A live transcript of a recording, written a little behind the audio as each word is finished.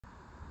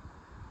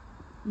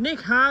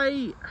Nick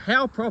Hay,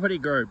 How Property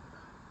Group.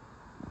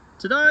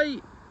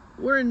 Today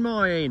we're in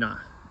Miena,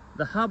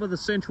 the hub of the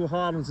Central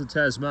Highlands of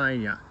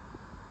Tasmania,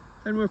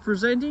 and we're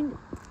presenting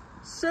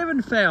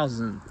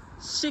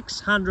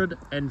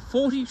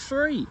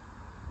 7,643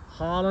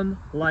 Highland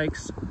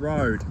Lakes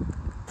Road.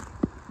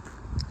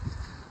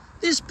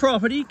 This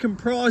property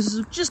comprises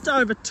of just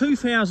over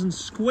 2,000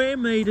 square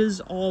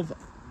metres of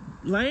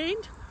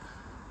land,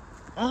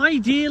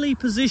 ideally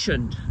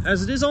positioned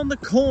as it is on the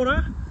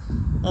corner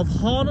of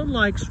Highland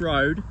Lakes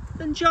Road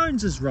and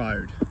Jones's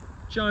Road.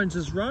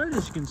 Jones's Road,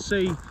 as you can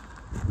see,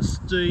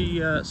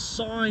 the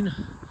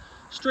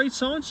street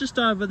sign's just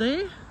over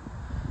there,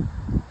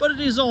 but it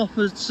is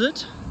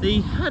opposite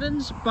the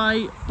Haddens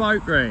Bay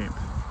boat ramp.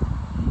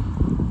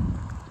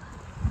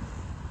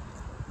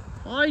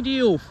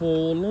 Ideal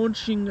for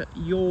launching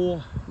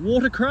your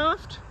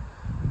watercraft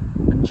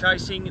and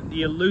chasing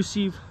the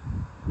elusive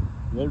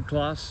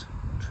world-class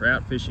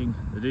trout fishing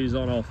that is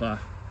on offer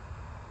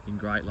in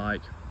Great Lake.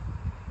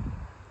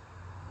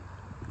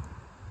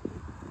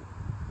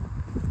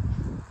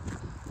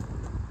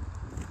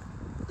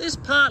 This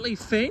partly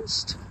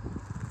fenced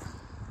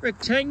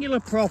rectangular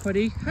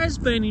property has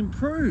been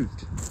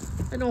improved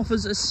and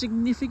offers a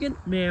significant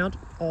amount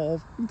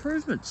of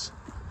improvements.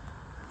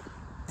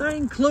 They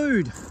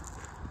include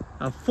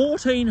a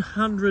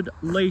 1,400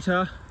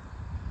 litre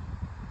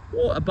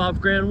above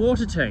ground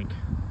water tank,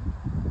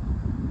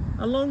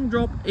 a long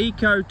drop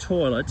eco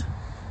toilet,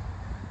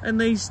 and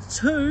these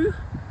two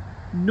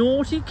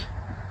Nautic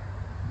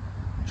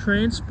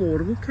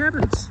transportable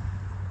cabins,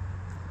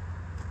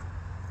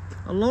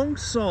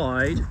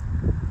 alongside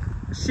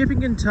a shipping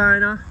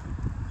container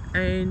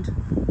and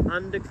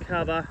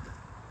undercover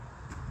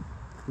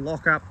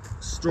lock-up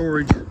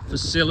storage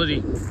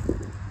facility,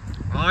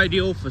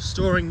 ideal for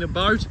storing the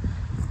boat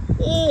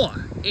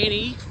or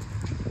any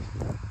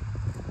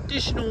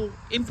additional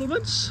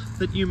implements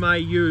that you may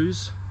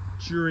use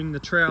during the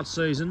trout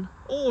season,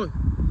 or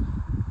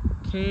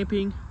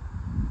camping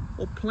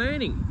or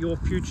planning your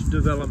future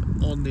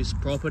development on this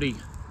property.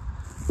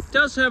 It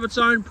does have its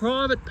own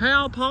private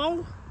power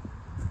pole,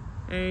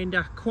 and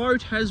a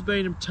quote has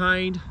been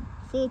obtained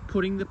for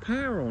putting the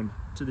power on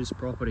to this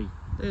property.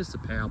 There's the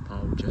power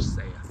pole just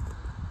there.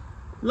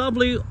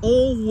 Lovely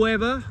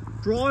all-weather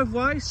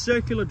driveway,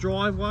 circular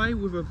driveway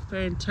with a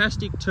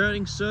fantastic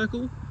turning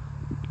circle,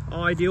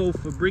 ideal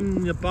for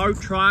bringing the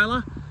boat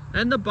trailer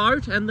and the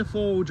boat and the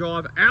four-wheel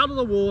drive out of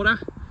the water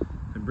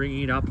and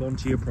bringing it up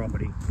onto your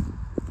property.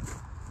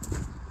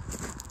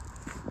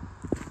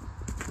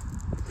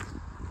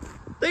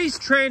 These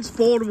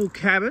transportable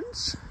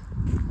cabins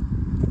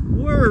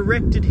were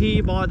erected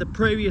here by the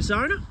previous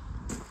owner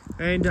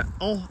and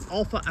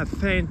offer a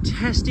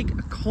fantastic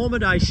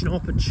accommodation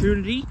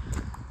opportunity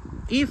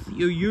if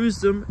you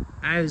use them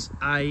as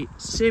a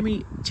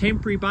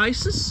semi-temporary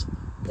basis,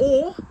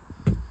 or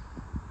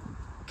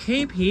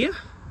camp here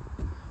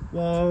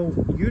while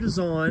you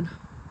design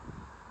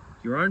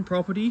your own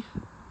property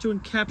to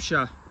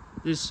capture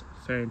this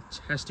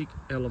fantastic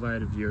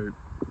elevated view.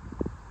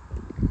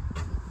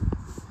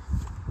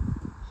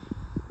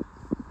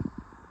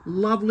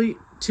 Lovely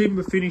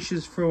timber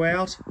finishes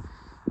throughout,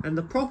 and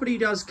the property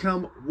does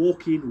come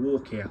walk-in,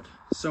 walk-out.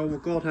 So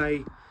we've got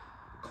a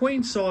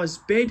queen-size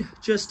bed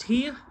just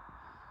here,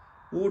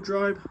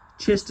 wardrobe,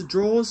 chest of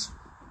drawers,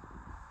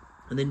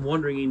 and then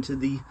wandering into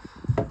the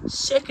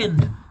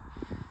second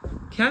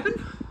cabin,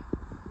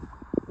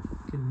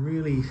 you can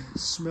really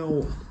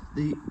smell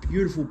the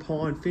beautiful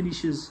pine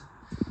finishes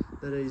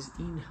that is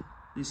in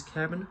this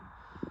cabin.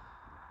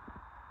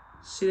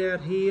 Sit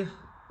out here,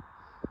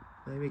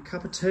 maybe a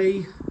cup of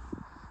tea,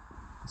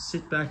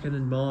 sit back and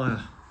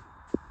admire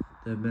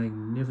the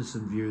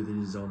magnificent view that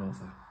is on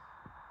offer.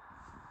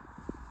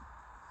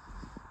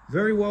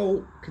 Very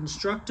well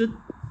constructed,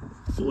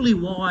 fully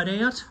wired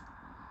out,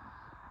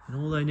 and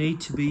all they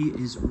need to be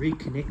is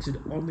reconnected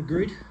on the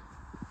grid,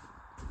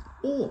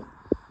 or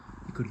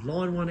you could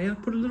line one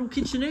out, put a little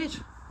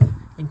kitchenette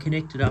and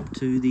connect it up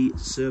to the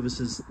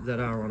services that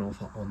are on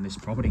offer on this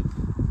property.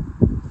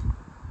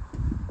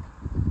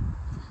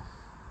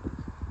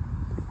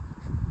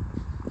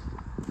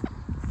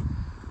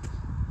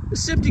 The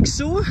septic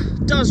sewer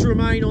does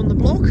remain on the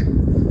block,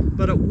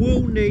 but it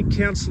will need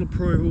council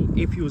approval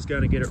if you was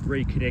going to get it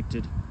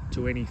reconnected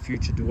to any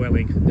future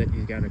dwelling that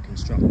you're going to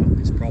construct on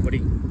this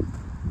property.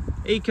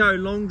 Eco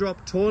long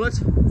drop toilet,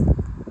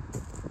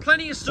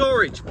 plenty of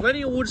storage,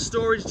 plenty of wood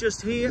storage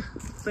just here.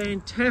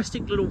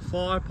 Fantastic little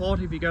fire pot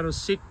if you're going to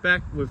sit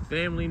back with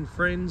family and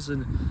friends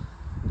and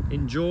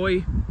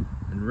enjoy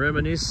and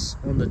reminisce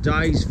on the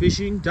days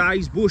fishing,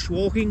 days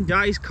bushwalking,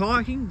 days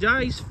kayaking,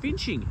 days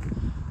finching,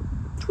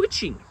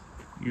 twitching.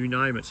 You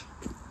name it,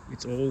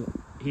 it's all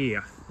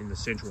here in the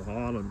Central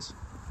Highlands.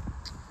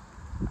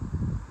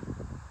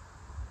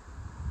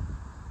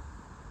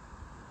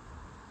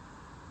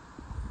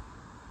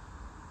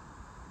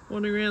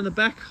 Wandering around the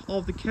back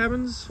of the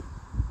cabins,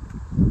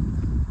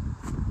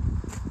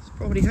 this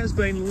property has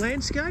been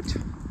landscaped,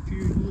 a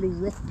few little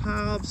rock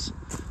paths,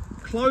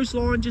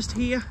 clothesline just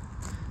here,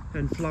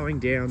 and flowing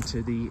down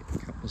to the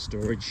couple of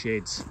storage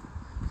sheds.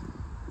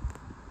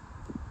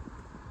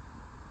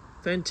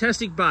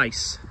 Fantastic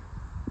base.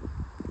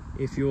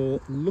 If you're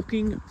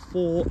looking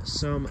for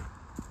some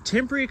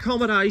temporary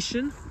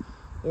accommodation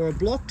or a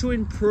block to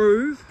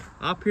improve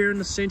up here in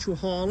the Central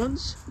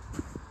Highlands,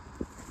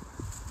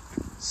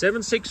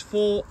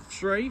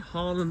 7643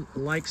 Highland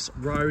Lakes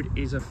Road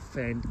is a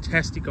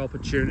fantastic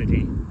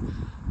opportunity.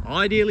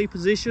 Ideally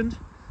positioned,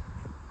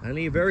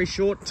 only a very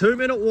short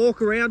 2-minute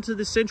walk around to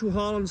the Central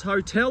Highlands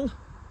Hotel,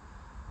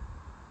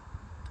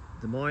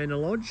 the Miena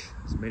Lodge,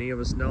 as many of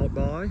us know it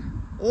by,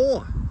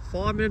 or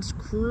 5 minutes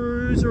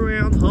cruise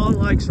around Highland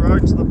Lakes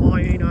Road to the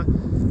Miena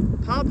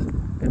pub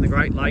and the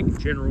Great Lake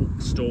General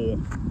Store.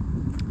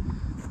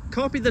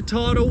 Copy the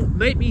title,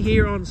 meet me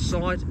here on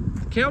site.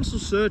 For council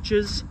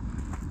searches,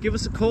 give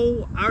us a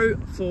call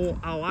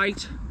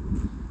 0408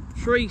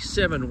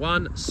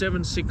 371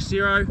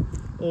 760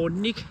 or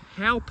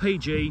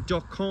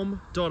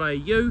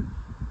nickhowpg.com.au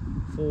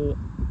for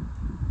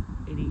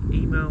any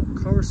email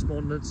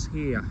correspondence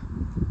here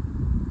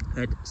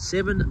at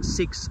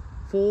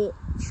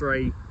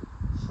 7643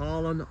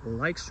 Highland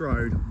Lakes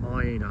Road,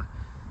 Miena,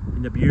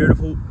 in the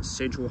beautiful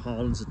Central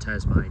Highlands of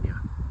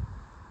Tasmania.